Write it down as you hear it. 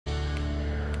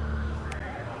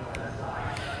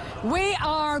We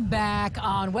are back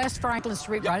on West Franklin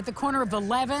Street, right at the corner of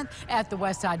 11th at the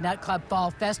Westside Nut Club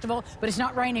Fall Festival, but it's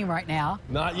not raining right now.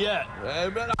 Not yet.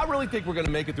 But I really think we're going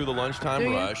to make it through the lunchtime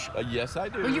rush. Yes, I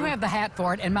do. Well, you have the hat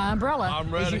for it, and my umbrella,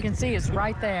 I'm ready. as you can see, is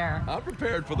right there. I'm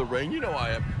prepared for the rain. You know I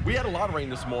am. We had a lot of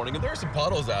rain this morning, and there are some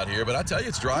puddles out here, but I tell you,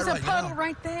 it's dry right now. There's a puddle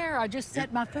right there. I just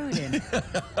set my food in it.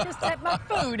 Just set my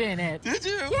food in it. Did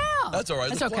you? Yeah. That's all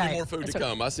right. There's plenty more food to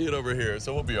come. I see it over here,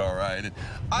 so we'll be all right. And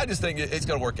I just think it's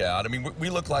going to work out. I mean, we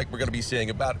look like we're going to be seeing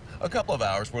about a couple of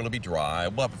hours. We're going to be dry.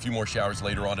 We'll have a few more showers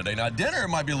later on today. Now, dinner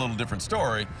might be a little different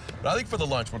story, but I think for the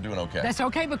lunch, we're doing okay. That's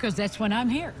okay, because that's when I'm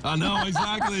here. I know,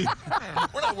 exactly.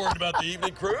 We're not worried about the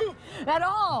evening crew. At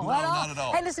all. No, not at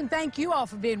all. Hey, listen, thank you all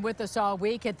for being with us all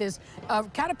week at this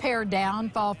kind of pared down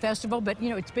fall festival, but, you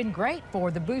know, it's been great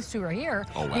for the booths who are here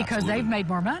because they've made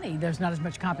more money. There's not as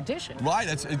much competition. Right,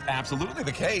 that's absolutely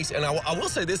the case. And I will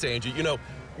say this, Angie, you know,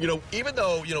 even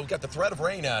though, we've got the threat of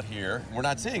rain out here, we're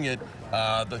not seeing it,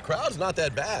 the crowd's not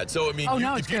that bad. So, I mean,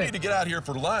 if you need to get out here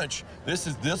for lunch, this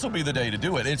will be the day to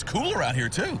do it. It's cooler out here,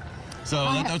 too. So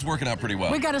that's working out pretty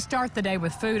well. We got to start the day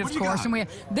with food, of course. And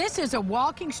this is a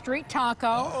walking street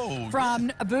taco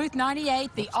from booth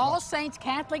 98, the All Saints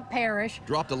Catholic Parish.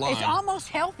 Drop the lime. It's almost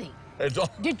healthy.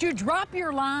 Did you drop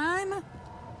your lime?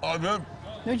 I did.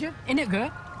 Did you? Isn't it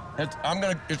good? It's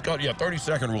got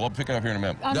 30-second rule. I'll pick it up here in a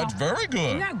minute. That's very good.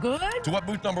 Isn't that good? So what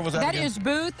booth number was that again? That is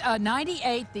booth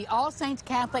 98, the All Saints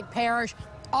Catholic Parish.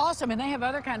 Awesome, and they have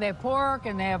other kind. They have pork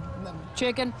and they have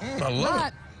chicken. I love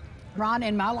it. Ron,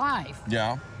 in my life,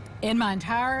 in my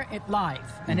entire life,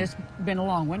 and it's been a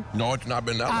long one. No, it's not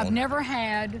been that long. I've never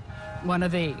had one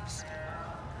of these.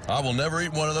 I will never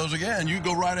eat one of those again. You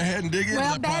go right ahead and dig into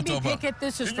that Pronto Pup. Well, Babby Pickett,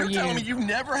 this is for you. You're telling me you've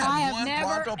never had one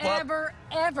Pronto Pup? I have never,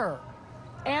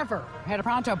 ever had a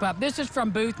Pronto Pup. This is from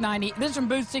booth 90. This is from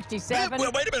booth 67. Wait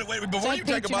a minute. Before you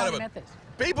take a bite of it.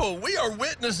 People, we are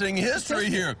witnessing history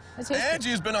here.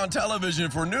 Angie has been on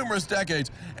television for numerous decades,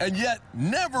 and yet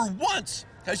never once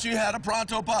has she had a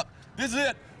Pronto Pup. This is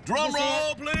it. Drum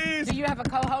roll, please. Do you have a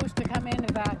co-host to come in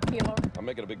about kilo? I'm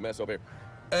making a big mess over here.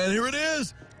 And here it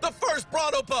is, the first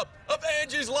Pronto Pup of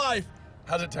Angie's life.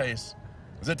 How's it taste?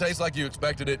 Does it taste like you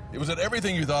expected it? Was it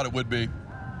everything you thought it would be?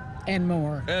 And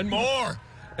more. And more.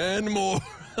 And more.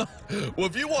 Well,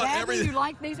 if you want everything. You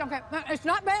like these? Okay. No, it's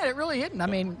not bad. It really isn't. I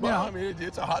mean, I mean,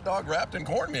 it's a hot dog wrapped in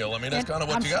cornmeal. I mean, that's kind of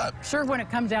what you got. Sure, when it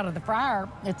comes out of the fryer,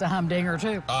 it's a humdinger,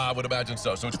 too. I would imagine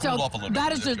so. So it's cooled off a little bit.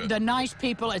 That is the nice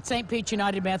people at St. Pete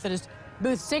United Methodist,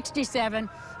 booth 67.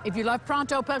 If you love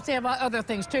Pronto Pups, they have other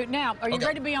things, too. Now, are you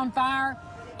ready to be on fire?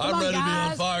 I'm ready to be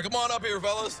on fire. Come on up here,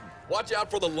 fellas. Watch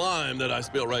out for the lime that I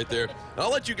spilled right there.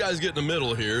 I'll let you guys get in the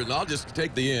middle here, and I'll just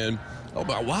take the end. Oh,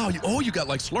 wow. You got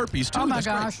like Slurpees, too. Oh, my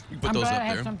gosh. You can put those up there. I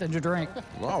have something to drink.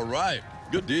 All right.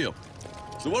 Good deal.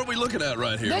 So what are we looking at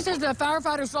right here? This is the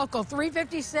Firefighters Local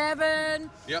 357.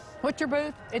 Yep. What's your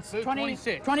booth? It's booth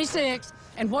 26. 26.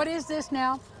 And what is this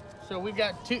now? So we've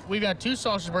got two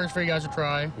sausage burgers for you guys to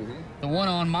try. The one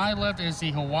on my left is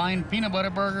the Hawaiian peanut butter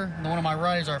burger. The one on my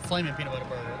right is our flaming peanut butter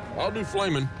burger. I'll do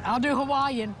flaming. I'll do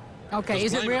Hawaiian. Okay.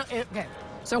 Is it real? Okay.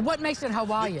 So what makes it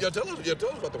Hawaiian? Tell us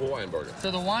about the Hawaiian burger. So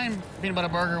the Hawaiian peanut butter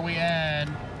burger, we add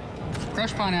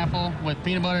crushed pineapple with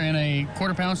peanut butter and a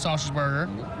quarter-pound sausage burger.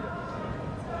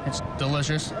 It's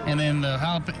delicious. And then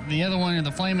the other one,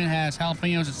 the flaming, has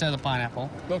jalapenos instead of the pineapple.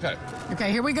 Okay.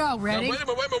 Okay, here we go. Ready? Now, wait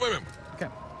a minute. Okay.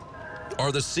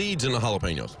 Are the seeds in the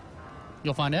jalapenos?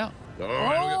 You'll find out. All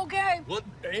right, okay. Well,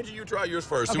 Angie, you try yours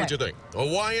first. See what you think.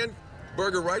 Hawaiian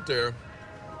burger right there.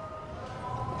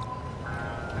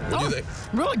 What do you think?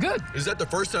 Really good. Is that the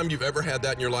first time you've ever had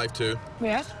that in your life, too?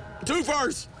 Yes. Two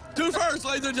firsts,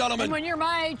 ladies and gentlemen. And when you're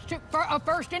my age,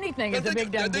 first anything is a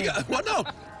big deal. Well, no.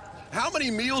 How many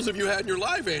meals have you had in your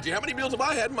life, Angie? How many meals have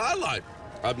I had in my life?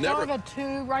 I've never. I've had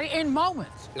two, right, in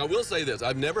moments. I will say this.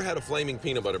 I've never had a flaming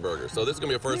peanut butter burger, so this is going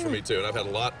to be a first for me, too. And I've had a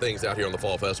lot of things out here on the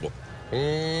Fall Festival.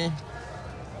 All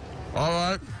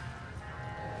right.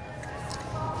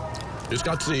 It's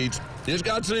got seeds.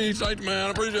 Thank you, man. I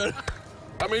appreciate it.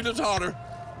 I mean, it's hotter.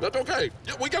 That's okay.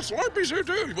 Yeah, we got Slurpees here,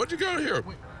 too. What you got here?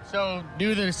 So,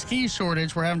 due to the ski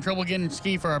shortage, we're having trouble getting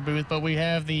ski for our booth, but we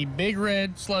have the Big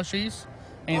Red slushies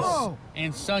and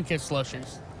Sunkist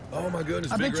slushies. Oh, my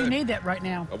goodness. I bet you need that right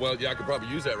now. Well, yeah, I could probably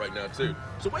use that right now, too.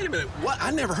 So, wait a minute. What? I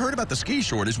never heard about the ski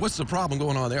shortage. What's the problem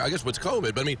going on there? I guess it's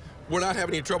COVID, but, I mean, we're not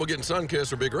having any trouble getting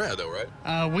Sunkist or Big Red, though,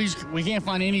 right? We can't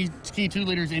find any ski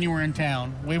 2-liters anywhere in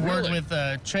town. We've worked with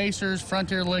Chasers,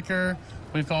 Frontier Liquor.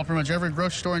 We've called pretty much every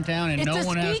grocery store in town, and no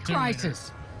one has 2-liters. It's a ski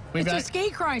crisis. It's a ski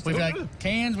crisis. We've got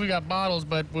cans, we've got bottles,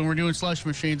 but when we're doing slush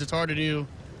machines, it's hard to do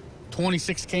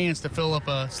 26 cans to fill up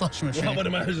a slush machine. I would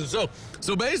imagine.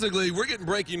 So basically, we're getting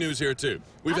breaking news here, too.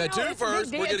 We've had two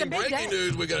firsts. We're getting breaking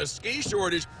news. We got a ski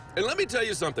shortage. And let me tell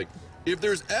you something. If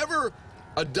there's ever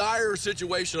a dire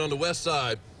situation on the west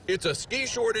side, it's a ski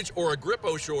shortage or a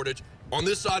grippo shortage on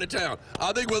this side of town.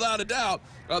 I think without a doubt,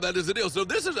 that is the deal. So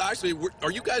this is actually,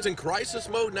 are you guys in crisis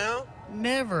mode now?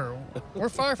 Never. We're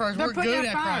firefighters. We're good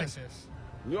at crisis.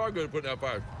 You are good at putting out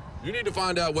fires. You need to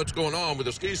find out what's going on with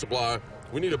the ski supply.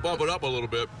 We need to bump it up a little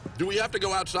bit. Do we have to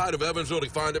go outside of Evansville to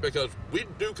find it? Because we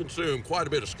do consume quite a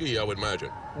bit of ski, I would imagine.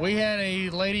 We had a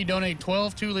lady donate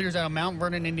 12 2-liters out of Mount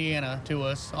Vernon, Indiana to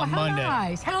us on Monday.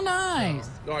 How nice.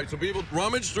 All right, so people,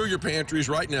 rummage through your pantries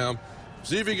right now.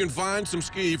 See if you can find some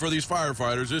ski for these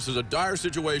firefighters. This is a dire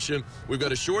situation. We've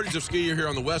got a shortage of ski here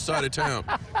on the west side of town.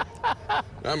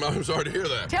 I'm sorry to hear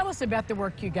that. Tell us about the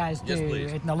work you guys do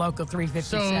in the local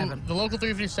 357. So the local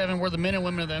 357, we're the men and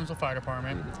women of the Evansville Fire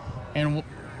Department. And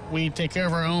we take care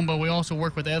of our own, but we also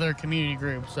work with other community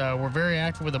groups. We're very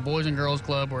active with the Boys and Girls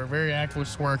Club. We're very active with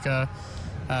SWRCA,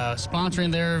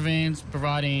 sponsoring their events,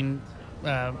 providing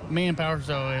manpower.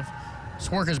 So if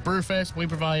SWRCA's Brewfest, we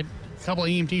provide a couple of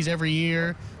EMTs every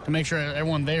year to make sure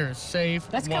everyone there is safe.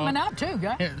 That's coming up, too,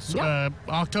 guys.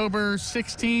 October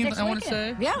 16th, I want to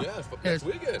say. Yeah. Yes, next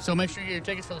weekend. So make sure you get your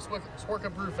tickets for the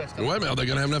SWRCA Brewfest. Wait a minute, are they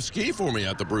going to have enough ski for me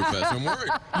at the Brewfest? I'm worried.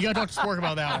 You got to talk to SWRCA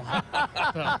about that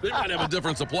one. They might have a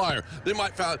different supplier. They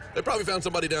probably found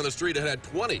somebody down the street that had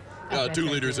 20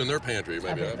 2-liters in their pantry.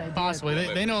 Maybe. Possibly.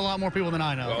 They know a lot more people than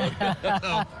I know.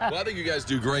 Well, I think you guys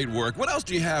do great work. What else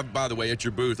do you have, by the way, at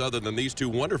your booth other than these two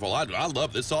wonderful? I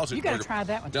love this sausage burger. You got to try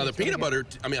that one. Now, the peanut butter,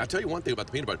 I tell you one thing about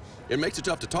the peanut butter. It makes it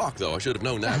tough to talk, though. I should have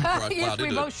known that before I yes,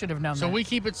 we both should have known that. So we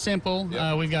keep it simple.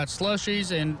 Yep. We've got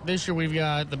slushies, and this year we've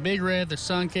got the Big Red, the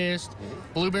Sunkissed,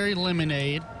 blueberry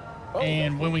lemonade,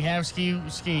 and when we have ski,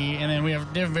 and then we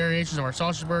have different variations of our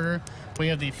sausage burger. We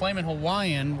have the Flamin'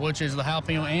 Hawaiian, which is the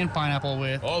jalapeno and pineapple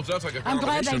with. Oh, so that's like a I'm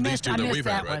glad combination of these two that we've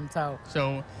had, right? One,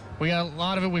 so we got a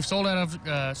lot of it. We've sold out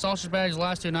of sausage bags the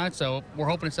last 2 nights, so we're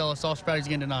hoping to sell sausage bags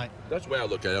again tonight. That's the way I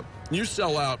look at it. You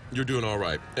sell out, you're doing all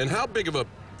right. And how big of a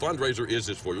fundraiser is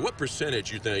this for you? What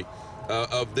percentage you think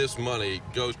of this money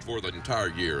goes for the entire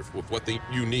year with what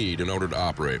you need in order to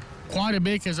operate? Quite a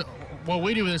bit, because what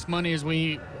we do with this money is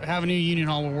we have a new union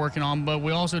hall we're working on, but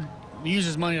we also use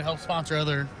this money to help sponsor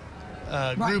other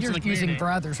groups in the community. Using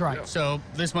for others, right. Yeah. So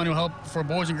this money will help for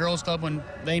Boys and Girls Club. When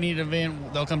they need an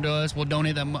event, they'll come to us. We'll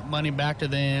donate that money back to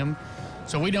them.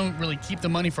 So we don't really keep the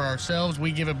money for ourselves.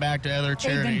 We give it back to other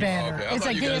charities. Even better. Okay. I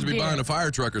thought you guys would be buying a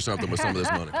fire truck or something with some of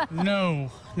this money.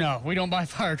 No, we don't buy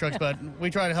fire trucks, but we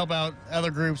try to help out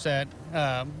other groups that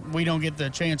we don't get the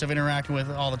chance of interacting with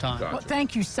all the time. Gotcha. Well,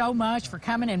 thank you so much for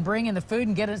coming and bringing the food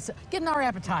and getting our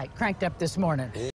appetite cranked up this morning.